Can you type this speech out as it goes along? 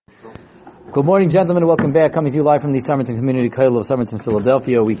Good morning, gentlemen. Welcome back. Coming to you live from the Somerton Community College of Somerton,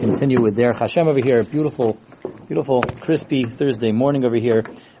 Philadelphia. We continue with Derech Hashem over here. Beautiful, crispy Thursday morning over here.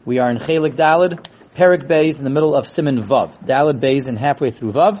 We are in Chelik Daled, Perek Beis, in the middle of Siman Vav. Daled Beis and halfway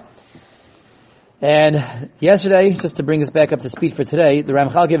through Vav. And yesterday, just to bring us back up to speed for today, the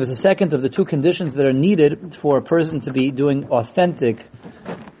Ramchal gave us a second of the two conditions that are needed for a person to be doing authentic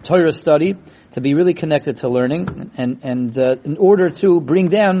Torah study, to be really connected to learning, and in order to bring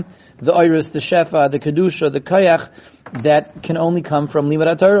down the iris, the shefa, the kedusha, the koyach that can only come from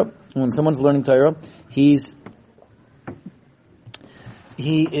limud Torah. When someone's learning Torah, he is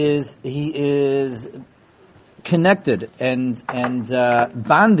connected and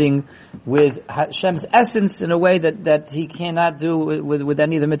bonding with Hashem's essence in a way that he cannot do with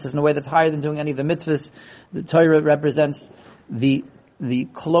any of the mitzvahs, in a way that's higher than doing any of the mitzvahs. The Torah represents the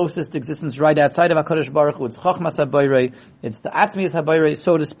closest existence right outside of HaKadosh Baruch Hu. It's Chochmas HaBayrei. It's the Atzmius HaBayrei,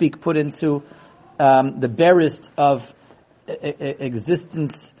 so to speak, put into the barest of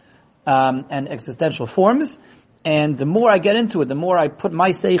existence and existential forms. And the more I get into it, the more I put my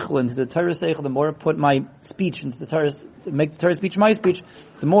seichel into the Torah seichel, the more I put my speech into the Torah, to make the Torah speech my speech,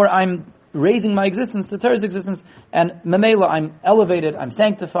 the more I'm raising my existence, the Torah's existence, and Memela, I'm elevated, I'm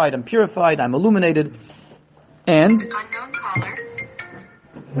sanctified, I'm purified, I'm illuminated. And unknown caller.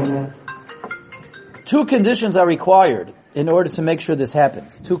 Two conditions are required in order to make sure this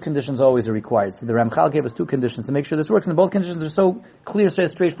happens. Two conditions always are required. So the Ramchal gave us two conditions to make sure this works, and both conditions are so clear, so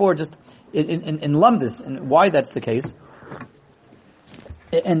straightforward, just in lumdus, and why that's the case.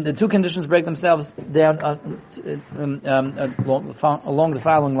 And the two conditions break themselves down along the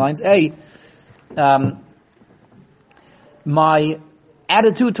following lines. My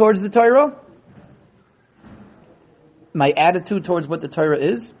attitude towards the Torah, my attitude towards what the Torah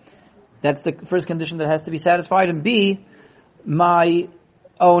is, that's the first condition that has to be satisfied. And B, my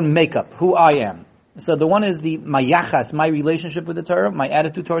own makeup, who I am. So the one is my yachas, my relationship with the Torah, my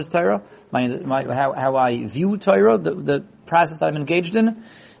attitude towards Torah, how I view Torah, the process that I'm engaged in.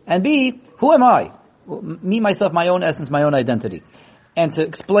 And B, who am I? Me, myself, my own essence, my own identity. And to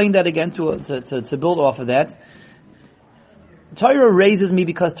explain that again, to build off of that, Torah raises me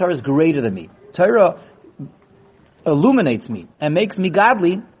because Torah is greater than me. Torah illuminates me and makes me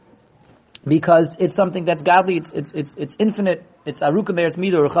godly because it's something that's godly, it's infinite, it's aruka be'eretz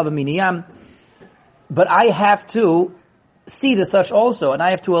midah, rechava miniyam. But I have to see it as such also, and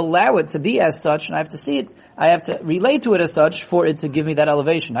I have to allow it to be as such, and I have to see it, I have to relate to it as such for it to give me that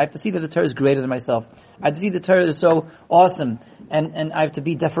elevation. I have to see that the Torah is greater than myself. I have to see the Torah is so awesome, and I have to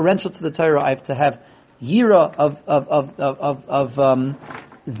be deferential to the Torah. I have to have yira of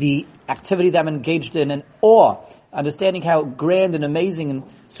the activity that I'm engaged in, and awe, understanding how grand and amazing and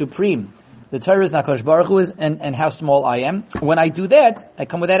supreme the Torah is, HaKadosh Baruch Hu is, and how small I am. When I do that, I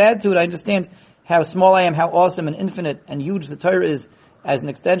come with that attitude, I understand how small I am, how awesome and infinite and huge the Torah is as an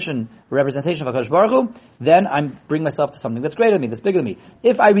extension, representation of HaKadosh Baruch Hu, then I bring myself to something that's greater than me, that's bigger than me.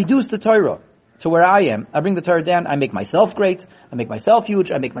 If I reduce the Torah to where I am, I bring the Torah down, I make myself great, I make myself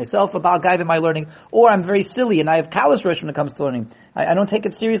huge, I make myself a Baal Gaiv in my learning, or I'm very silly and I have callous rosh when it comes to learning. I don't take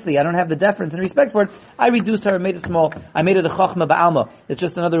it seriously, I don't have the deference and respect for it. I reduced Torah, made it small, I made it a Chochmah Ba'alma. It's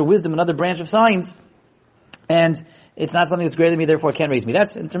just another wisdom, another branch of science, and it's not something that's greater than me, therefore it can't raise me.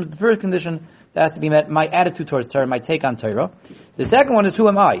 That's, in terms of the first condition, that has to be met, my attitude towards Torah, my take on Torah. The second one is, who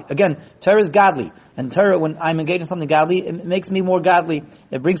am I? Again, Torah is godly. And Torah, when I'm engaged in something godly, it makes me more godly.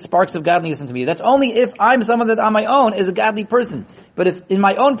 It brings sparks of godliness into me. That's only if I'm someone that on my own is a godly person. But if in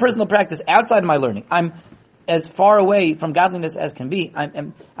my own personal practice, outside of my learning, I'm as far away from godliness as can be,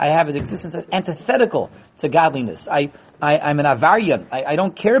 I have an existence that's antithetical to godliness. I'm an avaryan. I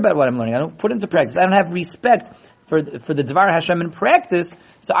don't care about what I'm learning. I don't put into practice. I don't have respect for the Dvar Hashem in practice.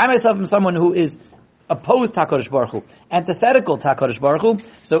 So I myself am someone who is opposed to HaKadosh Baruch Hu, antithetical to HaKadosh Baruch Hu.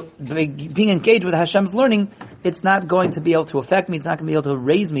 So being engaged with Hashem's learning, it's not going to be able to affect me. It's not going to be able to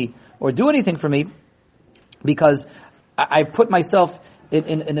raise me or do anything for me because I put myself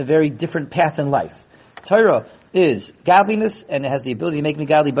in a very different path in life. Torah is godliness and it has the ability to make me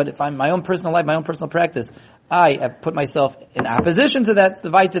godly, but if I'm my own personal life, my own personal practice, I have put myself in opposition to that. The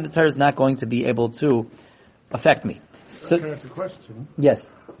Vaita, the Torah is not going to be able to affect me. So, can I ask a question?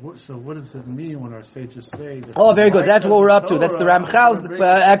 Yes. So what does it mean when our sages say that... Oh, very good. That's what we're up to. That's the Ramchal's...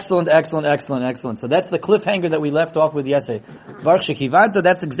 Excellent. So that's the cliffhanger that we left off with yesterday. Baruch Shekivanto,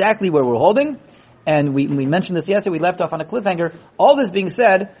 that's exactly where we're holding. And we mentioned this yesterday. We left off on a cliffhanger. All this being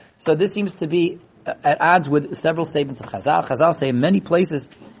said, so this seems to be at odds with several statements of Chazal. Chazal say in many places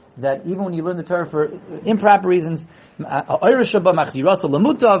that even when you learn the Torah for improper reasons, what do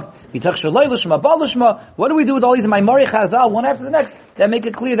we do with all these Maimori Chazal, one after the next, that make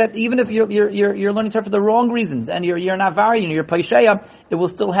it clear that even if you're learning Torah for the wrong reasons, and you're not varying, you're Paisheya, it will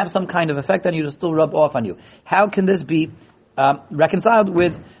still have some kind of effect on you, to still rub off on you. How can this be reconciled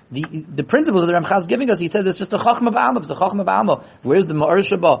with the principles that the Ramchal is giving us? He said it's just a chachma b'alma. It's a chachma b'alma. Where's the ma'or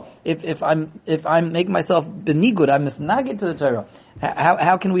shaba? If I'm making myself benigud, I'm misnagid to the Torah.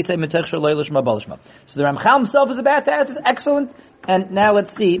 How can we say metech shaloi lishma balishma? So the Ramchal himself is about to ask this. Excellent. And now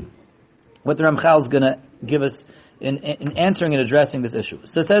let's see what the Ramchal is going to give us in answering and addressing this issue.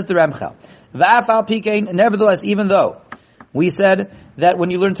 So says the Ramchal, va'afal pikein. Nevertheless, even though we said that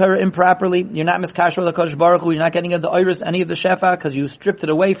when you learn Torah improperly, you're not miskasher the Kodesh Baruch Hu, you're not getting the Oiris, any of the Shefa, because you stripped it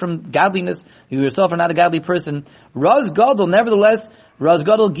away from godliness. You yourself are not a godly person. Raz Gadol, nevertheless, Raz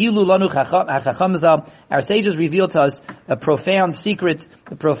Gadol Gilu Lanu Chacham Zal. Our sages revealed to us a profound secret,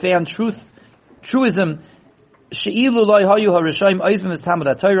 a profound truism. She'ilu loy hayu harishayim oizvim es Talmud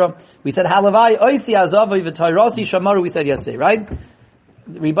HaTorah. We said halavai oisi azavai v'tayrasi shamaru. We said yesterday, right?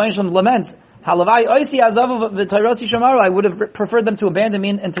 Rebbeinu Shalom laments. Halavai oisi azavu v'tayrasi shamaru. I would have preferred them to abandon me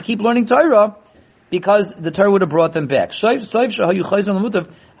and to keep learning Torah, because the Torah would have brought them back. The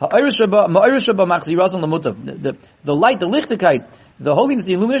light, the lichtigkeit, the holiness,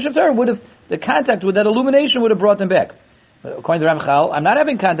 the illumination of Torah the contact with that illumination would have brought them back. According to Ramchal, I'm not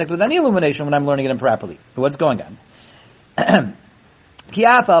having contact with any illumination when I'm learning it improperly. But what's going on? The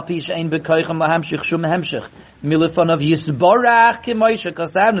Ramchal is going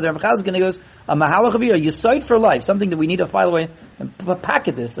to give us a mahalach of a yisoid for life, something that we need to file away and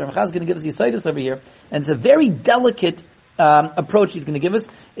packet this. The Ramchal is going to give us yisoidus over here, and it's a very delicate approach he's going to give us.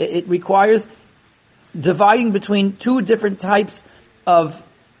 It requires dividing between two different types of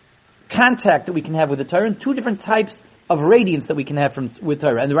contact that we can have with the Torah, and two different types of radiance that we can have with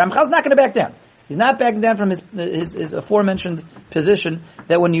Torah. And the Ramchal is not going to back down. He's not backing down from his aforementioned position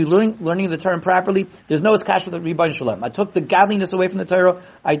that when you learning the Torah properly, there's no iskash with the Rebbeinu Shalom. I took the godliness away from the Torah.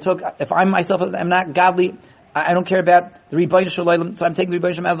 If I myself am not godly, I don't care about the Rebbeinu Shalom, so I'm taking the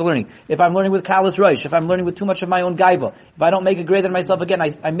Rebbeinu Shalom out of the learning. If I'm learning with Kalas Rosh, if I'm learning with too much of my own gaiva, if I don't make it greater than myself again,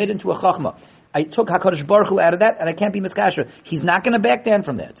 I made it into a chachma. I took HaKadosh Baruch Hu out of that, and I can't be miskasher. He's not going to back down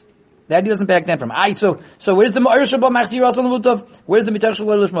from that. That he doesn't back down from. So where's the Ma'ir Shabbat Machzir Asal Mutav? Where's the Mitach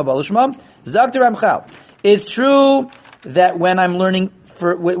Shaloi Lishma Balishma? Zakter Ramchal. It's true that when I'm learning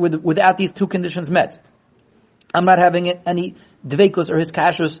without these two conditions met, I'm not having any dveikus or his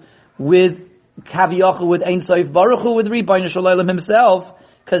kashrus with Kaviyachal, with Ein Soif Baruch Hu, with Rebbeinu Shalom himself,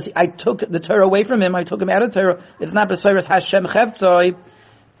 because I took the Torah away from him. I took him out of the Torah. It's not B'Seiras Hashem Chevtzoi,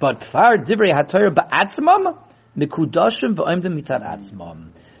 but Kfar Divrei HaTorah Ba'atzmam Mikudashim V'Oimdim Mitzad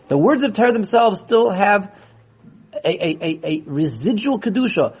Atzmam. The words of Torah themselves still have a residual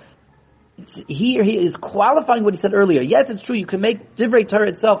kedusha. He is qualifying what he said earlier. Yes, it's true. You can make Divrei Torah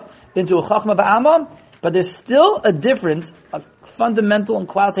itself into a chachma ba'alma, but there's still a difference, a fundamental and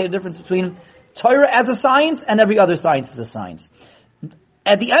qualitative difference between Torah as a science and every other science as a science.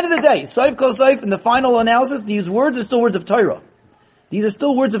 At the end of the day, Soif Kol Soif, in the final analysis, these words are still words of Torah. These are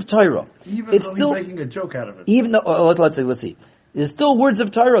still words of Torah. Even though he's making a joke out of it. Even though, let's see. There's still words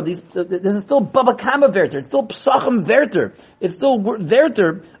of Torah. This is still Baba Kama Verter. It's still Psachim Verter. It's still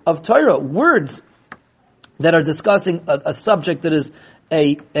Verter of Torah. Words that are discussing a subject that is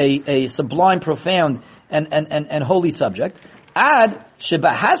a sublime, profound, and holy subject. Ad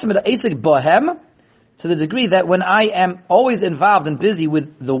Shebahasmed Asik Bohem, to the degree that when I am always involved and busy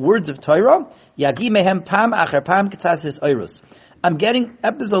with the words of Torah, Yagi Mehem Pam Acher Pam Ketasis Oirus. I'm getting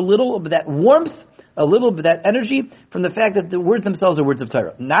a little of that warmth, a little bit of that energy from the fact that the words themselves are words of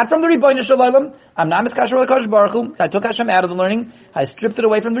Torah. Not from the Rebbeinu Shalom. I'm not miskasher with HaKadosh Baruch Hu. I took Hashem out of the learning. I stripped it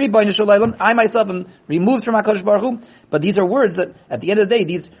away from the Rebbeinu Shalom. I myself am removed from HaKadosh Baruch Hu. But these are words that, at the end of the day,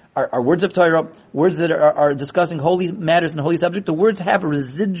 these are words of Torah, words that are discussing holy matters and holy subjects. The words have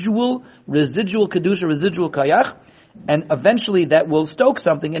residual kedusha, residual kayach, and eventually that will stoke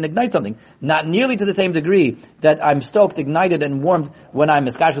something and ignite something. Not nearly to the same degree that I'm stoked, ignited, and warmed when I'm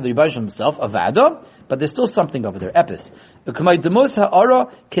miskash with the Rebbeinu himself, avada, but there's still something over there, epis. The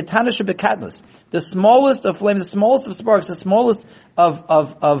smallest of flames, the smallest of sparks, the smallest of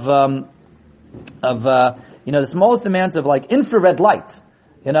the smallest amounts of like infrared light.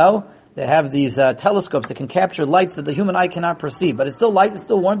 They have these telescopes that can capture lights that the human eye cannot perceive, but it's still light, it's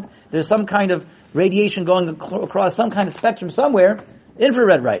still warmth. There's some kind of radiation going across some kind of spectrum somewhere.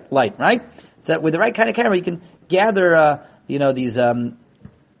 Infrared light, right? So that with the right kind of camera, you can gather, these night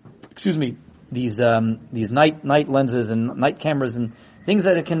lenses and night cameras and things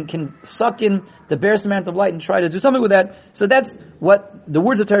that it can suck in the barest amount of light and try to do something with that. So that's what the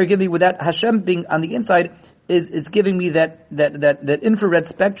words of Torah give me. With that Hashem being on the inside is giving me that infrared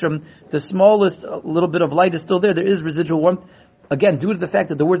spectrum. The smallest little bit of light is still there. There is residual warmth. Again, due to the fact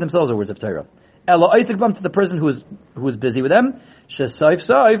that the words themselves are words of Torah. Elo Isaac Bam, to the person who is busy with them. Shesaif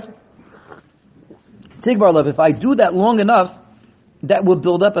Saif. Tigbar love. If I do that long enough, that will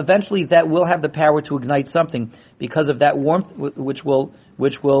build up. Eventually, that will have the power to ignite something because of that warmth, which will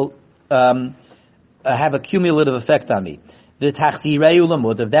have a cumulative effect on me. The tachzirei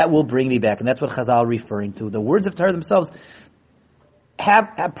ulamutav, that will bring me back, and that's what Chazal are referring to. The words of Torah themselves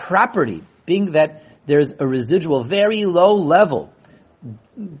have a property, being that there's a residual, very low level,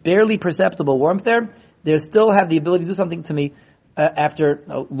 barely perceptible warmth there. They still have the ability to do something to me after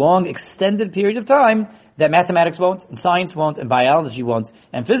a long, extended period of time that mathematics won't, and science won't, and biology won't,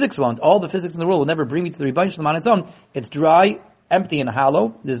 and physics won't. All the physics in the world will never bring me to the Rebbeinu Shalom on its own. It's dry, empty, and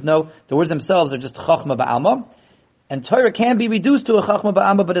hollow. The words themselves are just chachma ba'alma. And Torah can be reduced to a chachma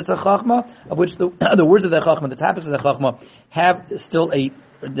ba'alma, but it's a chachma of which the words of that chachma, the topics of that chachma, have still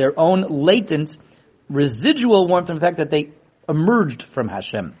their own latent, residual warmth from the fact that they emerged from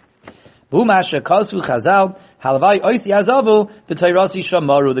Hashem. The Gemara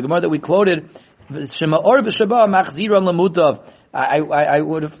that we quoted, I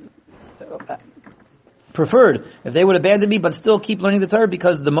would have preferred if they would abandon me, but still keep learning the Torah,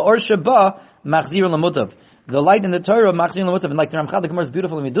 because the Ma'or Shaba Machzir Lamutav, the light in the Torah Machzir Lamutav, and like the Ramchal, the Gemara is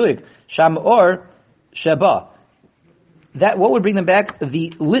beautiful and meduik. Sham Or Shaba. That what would bring them back? The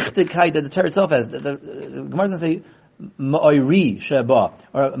lichtigkeit that the Torah itself has. The Gemara doesn't say Ma'ori Shaba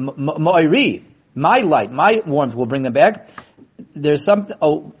or Ma'ori. My light, my warmth will bring them back. There's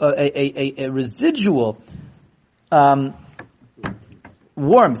a residual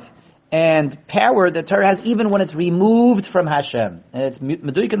warmth and power that Torah has even when it's removed from Hashem. And it's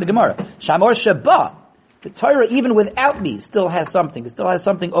meduik in the Gemara. Shamor Shaba. The Torah, even without me, still has something. It still has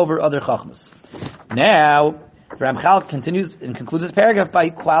something over other chachmas. Now, Ramchal continues and concludes this paragraph by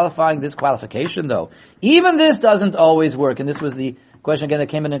qualifying this qualification, though. Even this doesn't always work. And this was the question again that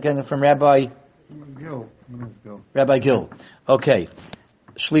came in again from Rabbi Gil. Rabbi Gil. Okay.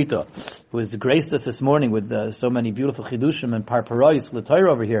 Shlita, who has graced us this morning with so many beautiful chidushim and parparois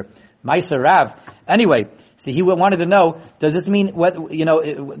l'Torah over here. Maisa Rav. Anyway, see, he wanted to know, does this mean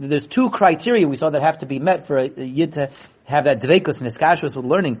there's two criteria we saw that have to be met for a yid to have that dveikus and iskashus with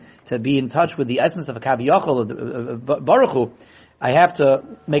learning, to be in touch with the essence of a kavi yochel, of Baruch Hu. I have to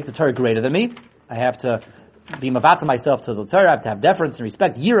make the Torah greater than me. I have to be mavata myself to the Torah. I have to have deference and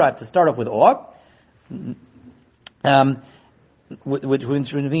respect. Yira, I have to start off with awe. Which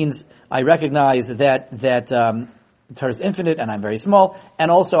means I recognize that Torah is infinite and I'm very small, and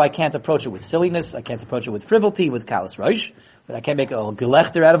also I can't approach it with silliness, I can't approach it with frivolity, with kalas roish, but I can't make a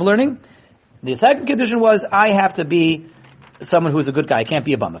gelechter out of learning. The second condition was I have to be someone who's a good guy. I can't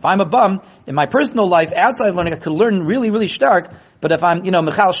be a bum. If I'm a bum, in my personal life, outside of learning, I could learn really, really stark, but if I'm,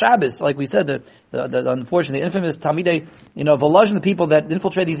 Michal Shabbos, like we said, the unfortunately, the infamous Talmidei, Volozhin, the people that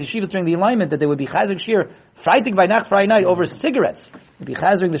infiltrate these yeshivas during the alignment, that they would be chazering shir, Freitag by Nacht, Friday night, over cigarettes. They'd be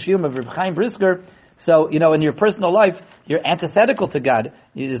chazering the shir of Reb Chaim Brisker. So, in your personal life, you're antithetical to God.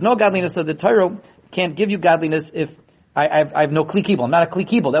 There's no godliness, so the Torah can't give you godliness if I have no kli kibul. I'm not a kli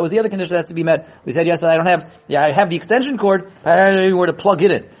kibul. That was the other condition that has to be met. We said, yes, I have the extension cord, but I don't know where to plug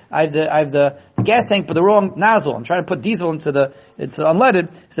in it. I have the gas tank, but the wrong nozzle. I'm trying to put diesel into it's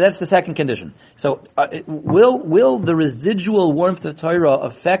unleaded. So that's the second condition. So, will the residual warmth of Torah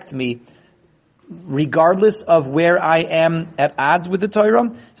affect me regardless of where I am at odds with the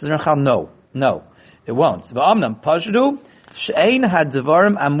Torah? Says Rachel, no, it won't. V'amnam pashdu she'ein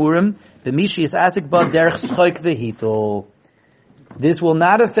hadvarim amurim b'mishi asik ba derech schoik v'hitol. This will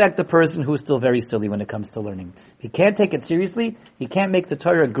not affect the person who's still very silly when it comes to learning. He can't take it seriously. He can't make the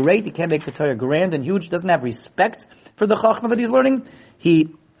Torah great. He can't make the Torah grand and huge. Doesn't have respect for the chachma that he's learning. He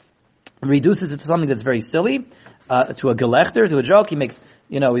reduces it to something that's very silly, to a gelechter, to a joke. He makes,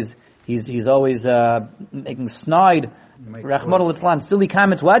 he's always making snide, Rachmana litzlan, silly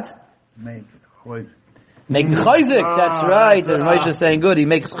comments. What? Making chayzik, that's right. And Moshe is saying good. He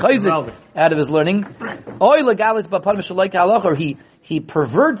makes chayzik out of his learning. Or he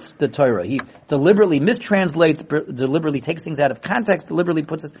perverts the Torah. He deliberately mistranslates, deliberately takes things out of context, deliberately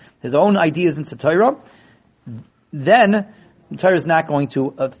puts his own ideas into Torah. Then Torah is not going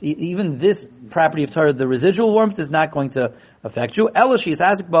to, even this property of Torah, the residual warmth, is not going to affect you. My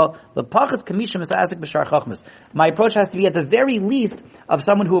approach has to be at the very least of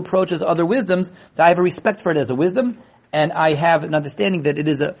someone who approaches other wisdoms, that I have a respect for it as a wisdom, and I have an understanding that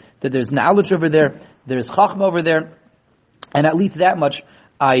that there's knowledge over there, there's chachma over there, And at least that much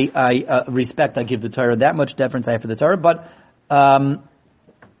I respect, I give the Torah, that much deference I have for the Torah, but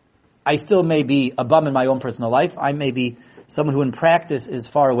I still may be a bum in my own personal life. I may be someone who in practice is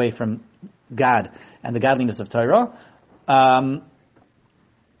far away from God and the godliness of Torah.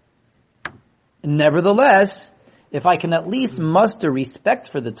 Nevertheless, if I can at least muster respect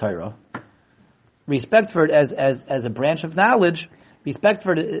for the Torah, respect for it as a branch of knowledge, respect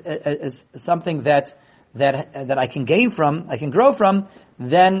for it as something that I can gain from, I can grow from,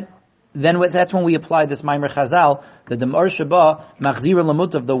 then that's when we apply this Maimer Chazal, that the Mar Shaba Machzira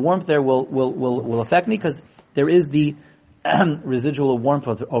Lamutav, the warmth there will affect me, because there is the residual warmth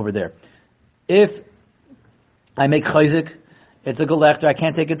over there. If I make chayzik, it's a galechter, I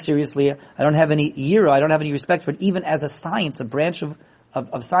can't take it seriously, I don't have any yira, I don't have any respect for it, even as a science, a branch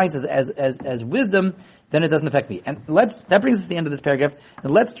of science as wisdom, then it doesn't affect me. And that brings us to the end of this paragraph,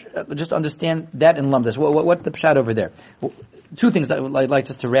 and let's just understand that in lumdus. What's the pshat over there? Two things that I'd like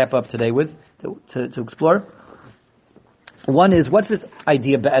just to wrap up today with, to explore. One is, what's this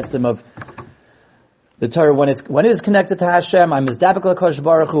idea be'etzim of the Torah when it is connected to Hashem? I'm mizdabek l'Hakadosh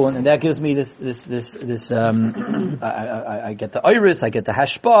Baruch Hu, and that gives me this. I get the iris, I get the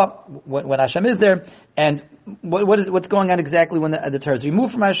hashpa when Hashem is there, and what's going on exactly when the Torah is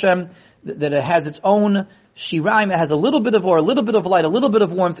removed from Hashem? That it has its own shiraim, it has a little bit of or a little bit of light, a little bit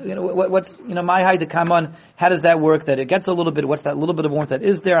of warmth. What's my high to come on? How does that work? That it gets a little bit. What's that little bit of warmth that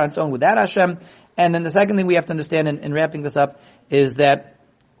is there on its own without Hashem? And then the second thing we have to understand in wrapping this up is that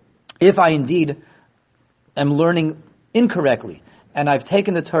if I indeed am learning incorrectly, and I've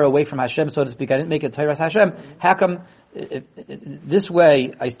taken the Torah away from Hashem, so to speak, I didn't make it Torah's Hashem, how come this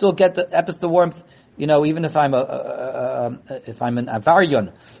way I still get the epis, the warmth, even if I'm if I'm an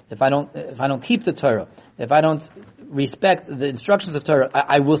avaryon, if I don't keep the Torah, if I don't respect the instructions of Torah,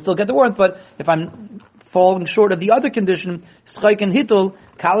 I will still get the warmth, but if I'm falling short of the other condition, schayk and hitul,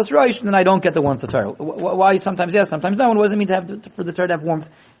 kalas roish, then I don't get the warmth of Torah. Why sometimes yes, sometimes no, and what does it mean for the Torah to have warmth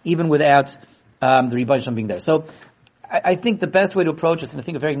even without the Rebbe Hashem being there? So I think the best way to approach this, and I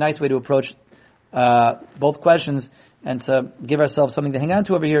think a very nice way to approach both questions, and to give ourselves something to hang on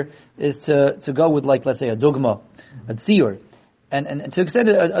to over here, is to go with, like, let's say, a dogma, a tziyur, and to extend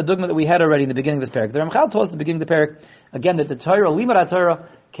a dogma that we had already in the beginning of this parak. The Ramchal told us at the beginning of the parak, again, that the Torah, limud Torah,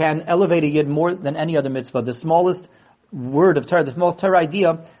 can elevate a yid more than any other mitzvah. The smallest word of Torah, the smallest Torah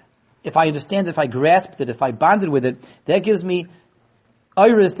idea, if I understand it, if I grasped it, if I bonded with it, that gives me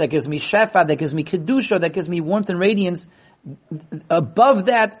iris, that gives me shefa, that gives me kedusha, that gives me warmth and radiance above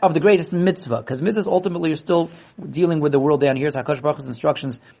that of the greatest mitzvah, because mitzvahs ultimately are still dealing with the world down here. It's HaKadosh Baruch Hu's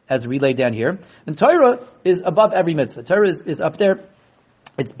instructions as relayed down here. And Torah is above every mitzvah. Torah is up there.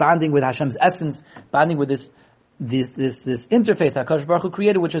 It's bonding with Hashem's essence, bonding with this interface that HaKadosh Baruch Hu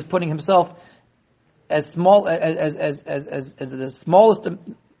created, which is putting himself as small as the smallest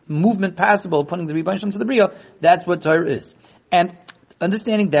movement possible, putting the Rebbe Hashem to the Bria. That's what Torah is. And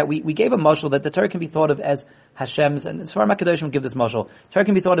understanding that, we gave a mashal that the Torah can be thought of as Hashem's, and as far as Makadoshim give this mashal, Torah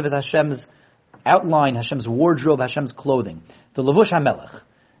can be thought of as Hashem's outline, Hashem's wardrobe, Hashem's clothing. The Levush HaMelech.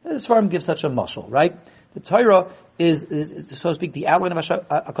 As far as gives such a mashal, right? The Torah is so to speak, the outline of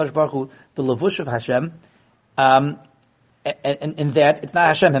HaKadosh Baruch Hu, the Levush of Hashem, and in that, it's not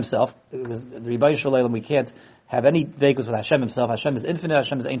Hashem himself, because the Rebbe Shalom, we can't have any vehicles with Hashem himself. Hashem is infinite,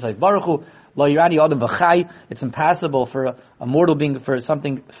 Hashem is Ein Sof Baruch Hu, Lo Yirani Adam V'chai. It's impossible for a mortal being, for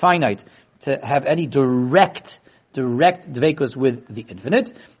something finite, to have any direct dvekus with the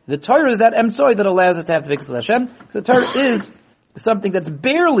infinite. The Torah is that emtsoi that allows us to have dvekus with Hashem. The Torah is something that's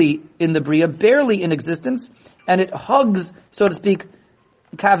barely in the Bria, barely in existence, and it hugs, so to speak,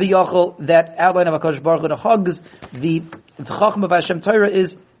 kaviyachol, that outline of HaKadosh Baruch Hu. It hugs the Chachma of Hashem. Torah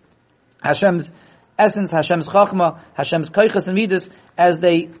is Hashem's essence, Hashem's Chachma, Hashem's Koichas and Midas, as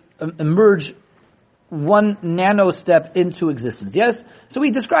they emerge one nano step into existence. Yes? So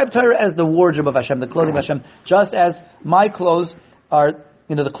we describe Torah as the wardrobe of Hashem, the clothing of Hashem, just as my clothes are,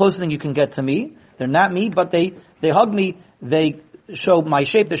 the closest thing you can get to me. They're not me, but they hug me, they show my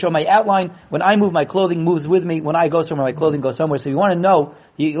shape, they show my outline. When I move, my clothing moves with me. When I go somewhere, my clothing goes somewhere. So you want to know,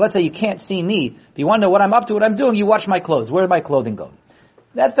 let's say you can't see me, but you want to know what I'm up to, what I'm doing, you watch my clothes. Where did my clothing go?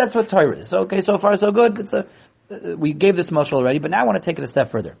 That's what Torah is. Okay, so far so good. We gave this mashal already, but now I want to take it a step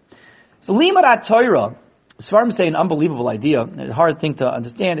further. So Limud Torah, Svarim say an unbelievable idea, a hard thing to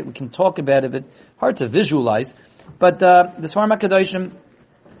understand. We can talk about it, but hard to visualize. But the Svarim HaKadoshim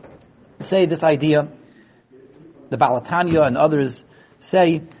say this idea. The Balatanya and others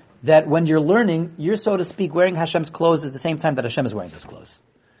say that when you're learning, you're, so to speak, wearing Hashem's clothes at the same time that Hashem is wearing those clothes.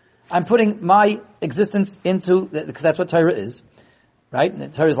 I'm putting my existence into, because that's what Torah is. Right?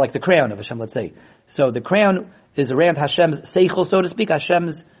 And Torah is like the crown of Hashem, let's say. So the crown is around Hashem's seichel, so to speak,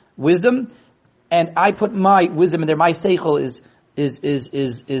 Hashem's wisdom, and I put my wisdom in there. My seichel is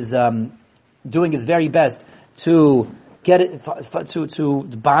doing its very best to get it to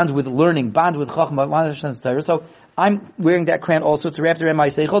bond with learning, bond with chachma. So I'm wearing that crown also to wrap around my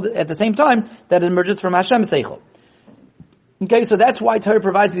seichel at the same time that it emerges from Hashem's seichel. Okay, so that's why Torah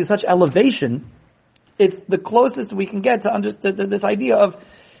provides me such elevation. It's the closest we can get to understand this idea of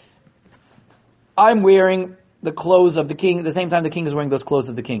I'm wearing the clothes of the king at the same time the king is wearing those clothes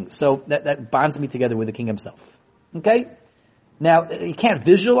of the king. So that bonds me together with the king himself. Okay? Now, you can't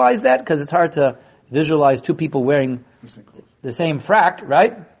visualize that because it's hard to visualize two people wearing the same frack,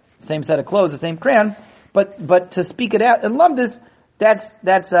 right? Same set of clothes, the same crayon. But to speak it out and love this, that's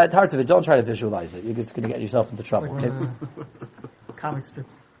it's hard to. Don't try to visualize it. You're just going to get yourself into trouble. Like okay? Comic strip.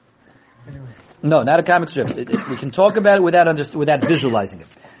 Anyway. No, not a comic strip. We can talk about it without visualizing it.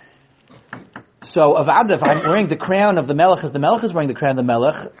 So, Avada, if I'm wearing the crown of the Melech as the Melech is wearing the crown of the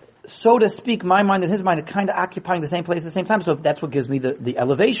Melech, so to speak, my mind and his mind are kind of occupying the same place at the same time. So that's what gives me the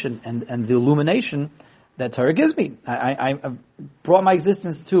elevation and the illumination that Torah gives me. I brought my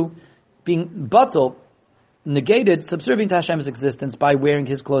existence to being batal, negated, subservient to Hashem's existence by wearing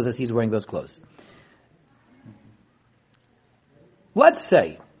his clothes as he's wearing those clothes. Let's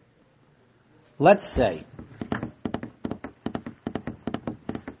say,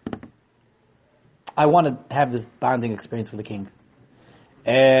 I want to have this bonding experience with the king.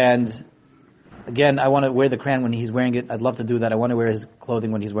 And again, I want to wear the crown when he's wearing it. I'd love to do that. I want to wear his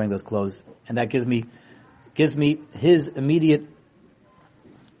clothing when he's wearing those clothes. And that gives me his immediate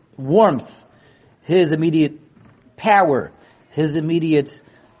warmth, his immediate power, his immediate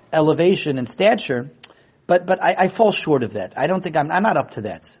elevation and stature. But I fall short of that. I don't think I'm not up to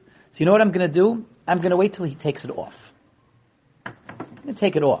that. So you know what I'm going to do? I'm going to wait till he takes it off. I'm going to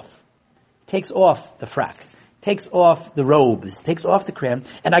take it off. Takes off the frack, takes off the robes, takes off the crown,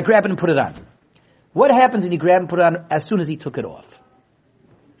 and I grab it and put it on. What happens when you grab and put it on as soon as he took it off?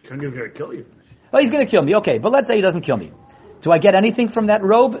 He's going to kill you. Well, he's going to kill me. Okay, but let's say he doesn't kill me. Do I get anything from that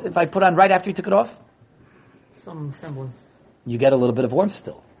robe if I put on right after he took it off? Some semblance. You get a little bit of warmth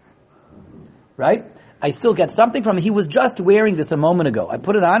still. Right? I still get something from him. He was just wearing this a moment ago. I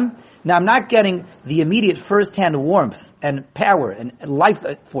put it on. Now I'm not getting the immediate first-hand warmth and power and life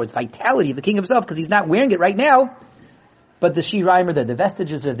force, vitality of the king himself because he's not wearing it right now. But the Shirayim, the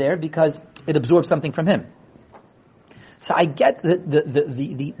vestiges are there because it absorbs something from him. So I get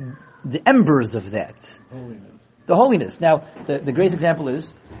the embers of that. Holiness. The holiness. Now, the greatest example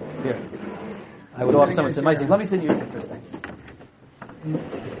is, here. I would offer someone to sit. Let me sit in your seat for a second.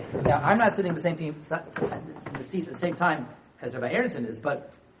 Now, I'm not sitting the seat at the same time as Rabbi Aronson is,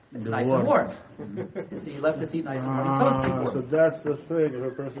 but it's nice and warm. So you left the seat nice and warm. Totally warm. So that's the thing of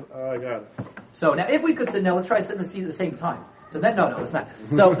a person. I got it. So now, if we could sit, now let's try to sit in the seat at the same time. So then, no, it's not.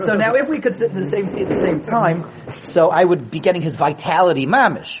 So now, if we could sit in the same seat at the same time, so I would be getting his vitality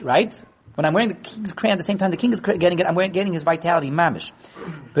mamish, right? When I'm wearing the king's crown at the same time the king is getting it, I'm getting his vitality mamish.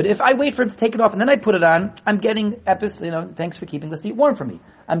 But if I wait for him to take it off and then I put it on, I'm getting thanks for keeping the seat warm for me.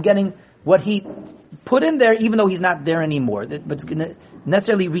 I'm getting what he put in there, even though he's not there anymore. But it's going to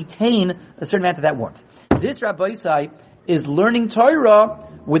necessarily retain a certain amount of that warmth. This Rabbi Isai is learning Torah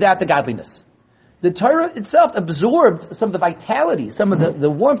without the godliness. The Torah itself absorbed some of the vitality, some of the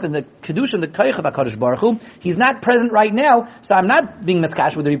warmth and the kedusha and the koyach of HaKadosh Baruch Hu. He's not present right now, so I'm not being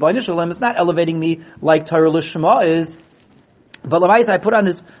miskash with the Rebbeinu Shalom. It's not elevating me like Torah L'Shema is. But Lamais, I put on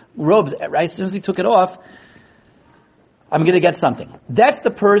his robes, right as soon as he took it off, I'm going to get something. That's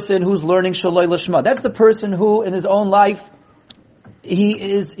the person who's learning Shaloi L'Shema. That's the person who, in his own life,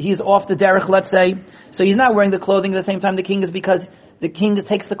 he's off the derech, let's say. So he's not wearing the clothing at the same time the king is because the king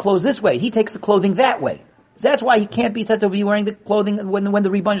takes the clothes this way. He takes the clothing that way. So that's why he can't be said to be wearing the clothing when the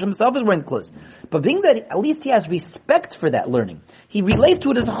Rebbeinu himself is wearing the clothes. But being that at least he has respect for that learning, he relates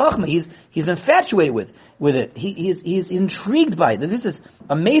to it as a chachma. He's infatuated with it. He's intrigued by it. This is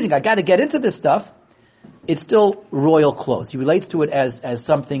amazing. I got to get into this stuff. It's still royal clothes. He relates to it as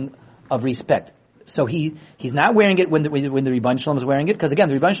something of respect. So he's not wearing it when the Rebbeinu Shalom is wearing it, because again,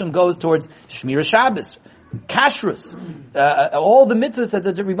 the Rebbeinu Shalom goes towards Shmira Shabbos, Kashrus, all the mitzvahs that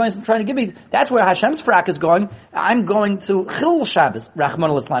the Rebbeinu is trying to give me. That's where Hashem's frak is going. I'm going to Chil Shabbos,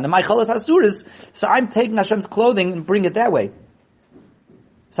 Rachmana Litzlan, and my Cholos Hasuris. So I'm taking Hashem's clothing and bring it that way.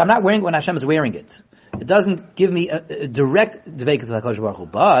 So I'm not wearing it when Hashem is wearing it. It doesn't give me a direct dveikus to HaKadosh Baruch Hu,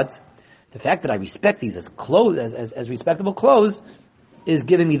 but the fact that I respect these as clothes, as respectable clothes, is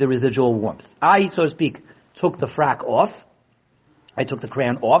giving me the residual warmth. I, so to speak, took the frak off. I took the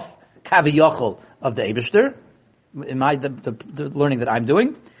crown off, kaviyachol of the Eibishter, in the learning that I'm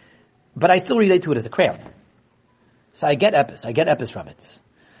doing, but I still relate to it as a crown. So I get epis from it.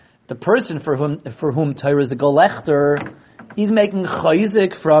 The person for whom Torah is a golechter, he's making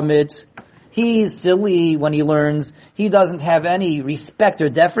chayzik from it. He's silly when he learns. He doesn't have any respect or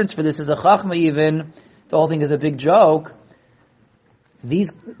deference for this as a chachma even. The whole thing is a big joke.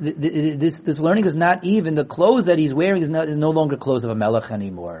 This learning is not even, the clothes that he's wearing is no longer clothes of a melech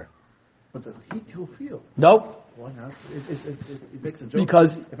anymore. But the heat he'll feel. Nope. Why not? It makes a joke.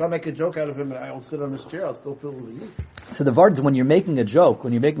 Because if I make a joke out of him and I'll sit on this chair, I'll still feel the heat. So the vard is when you're making a joke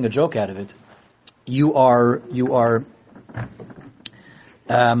out of it, you are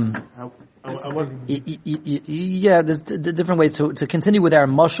yeah, there's different ways to continue with our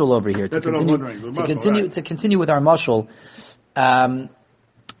mushal over here. That's what I'm wondering. To continue with our mushal. I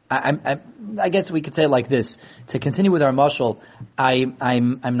guess we could say it like this: to continue with our mushal,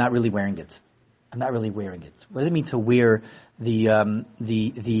 I'm not really wearing it. I'm not really wearing it. What does it mean to wear the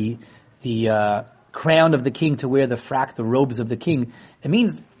crown of the king, to wear the frack, the robes of the king? It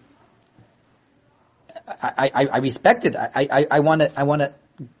means I respect it. I want to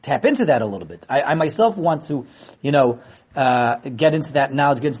tap into that a little bit. I myself want to, get into that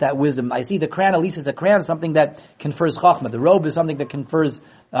knowledge, get into that wisdom. I see the crown, at least as a crown, something that confers chachma. The robe is something that confers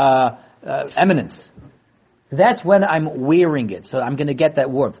eminence. That's when I'm wearing it. So I'm going to get that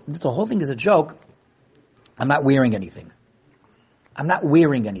warmth. The whole thing is a joke. I'm not wearing anything.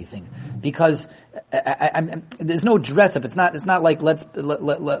 Because there's no dress up. It's not like let's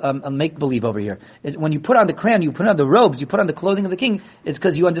make believe over here. When you put on the crown, you put on the robes, you put on the clothing of the king. It's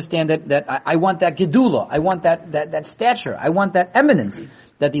because you understand that I want that gedula, I want that stature, I want that eminence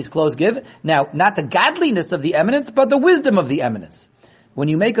that these clothes give. Now, not the godliness of the eminence, but the wisdom of the eminence. When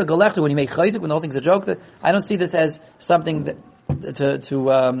you make a galechta, when you make chayzik, when the whole thing's a joke, I don't see this as something that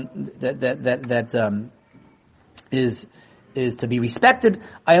is to be respected.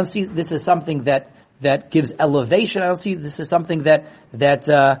 I don't see this as something that gives elevation. I don't see this as something that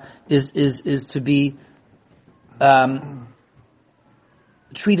is to be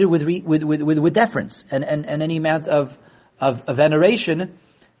treated with deference and any amount of veneration.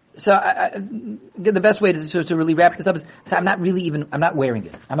 So the best way to really wrap this up is I'm not wearing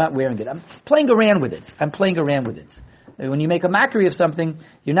it. I'm playing around with it. When you make a mockery of something,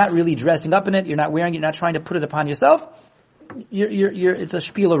 you're not really dressing up in it. You're not wearing it. You're not trying to put it upon yourself. It's a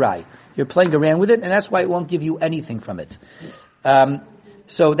spielerai. You're playing around with it, and that's why it won't give you anything from it.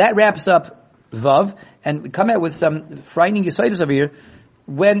 So that wraps up Vav, and we come out with some frightening yesodis over here.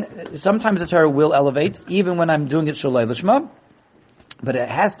 When sometimes the Torah will elevate, even when I'm doing it shalei lishma, but it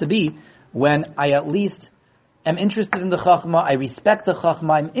has to be when I at least am interested in the chachma, I respect the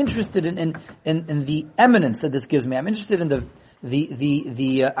chachma, I'm interested in the eminence that this gives me. I'm interested in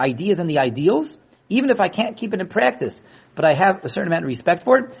the ideas and the ideals, even if I can't keep it in practice, but I have a certain amount of respect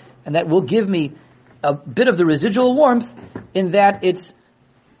for it, and that will give me a bit of the residual warmth in that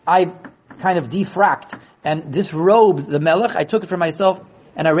I kind of defracked and disrobed the melech. I took it for myself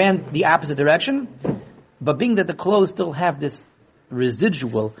and I ran the opposite direction, but being that the clothes still have this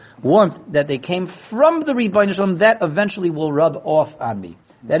residual warmth that they came from the Rebbeinu Shalom, that eventually will rub off on me.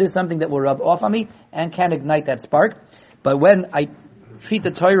 That is something that will rub off on me and can ignite that spark. But when I treat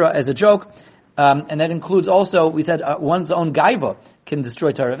the Torah as a joke, and that includes also, we said, one's own gaiva can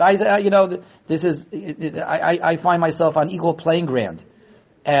destroy Torah. If I say, I find myself on equal playing ground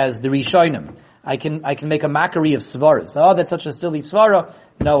as the Rishonim. I can make a mockery of svaras. Oh, that's such a silly svara.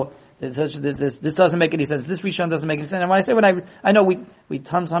 No, this doesn't make any sense. This Rishon doesn't make any sense. And when I say I know we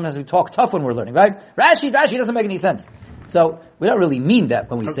sometimes we talk tough when we're learning, right? Rashi doesn't make any sense. So we don't really mean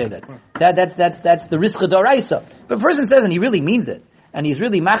that when we say that. That's the riska d'oraisa. But a person says and he really means it, and he's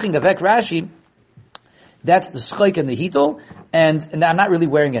really maching avek Rashi. That's the schleik and the hitul, and I'm not really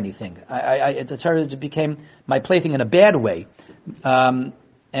wearing anything. It's a Torah that became my plaything in a bad way, and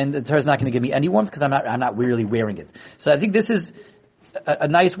the Torah is not going to give me any warmth because I'm not really wearing it. So I think this is a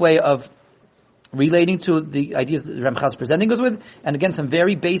nice way of relating to the ideas that Ramchal is presenting us with, and again some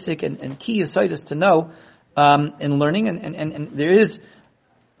very basic and key yesodis to know in learning, and there is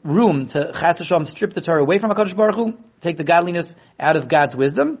room to Chas V'Shalom strip the Torah away from HaKadosh Baruch Hu, take the godliness out of God's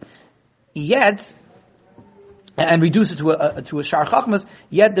wisdom, yet and reduce it to a shar chachmas.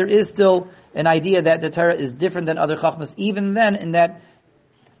 Yet there is still an idea that the Torah is different than other chachmas, even then, in that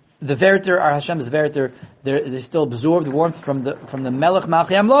the verter, our Hashem's verter, they still absorb the warmth from the Melech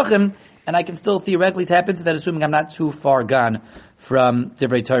Malchei Amlochim, and I can still theoretically tap into that, assuming I'm not too far gone from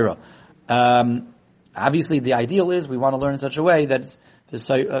Divrei Torah. Obviously, the ideal is we want to learn in such a way that I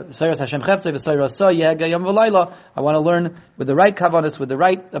want to learn with the right kavanas, with the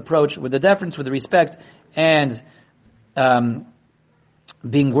right approach, with the deference, with the respect, and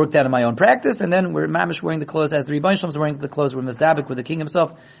being worked out in my own practice, and then we're mamish wearing the clothes as the Rebbeinu Shalom is wearing the clothes. We're mizdabek with the king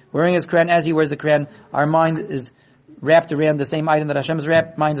himself, wearing his crown as he wears the crown. Our mind is wrapped around the same item that Hashem's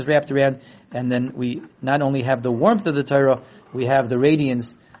mind is wrapped around, and then we not only have the warmth of the Torah, we have the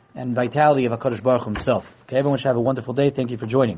radiance and vitality of HaKadosh Baruch Hu himself. Okay, everyone should have a wonderful day. Thank you for joining.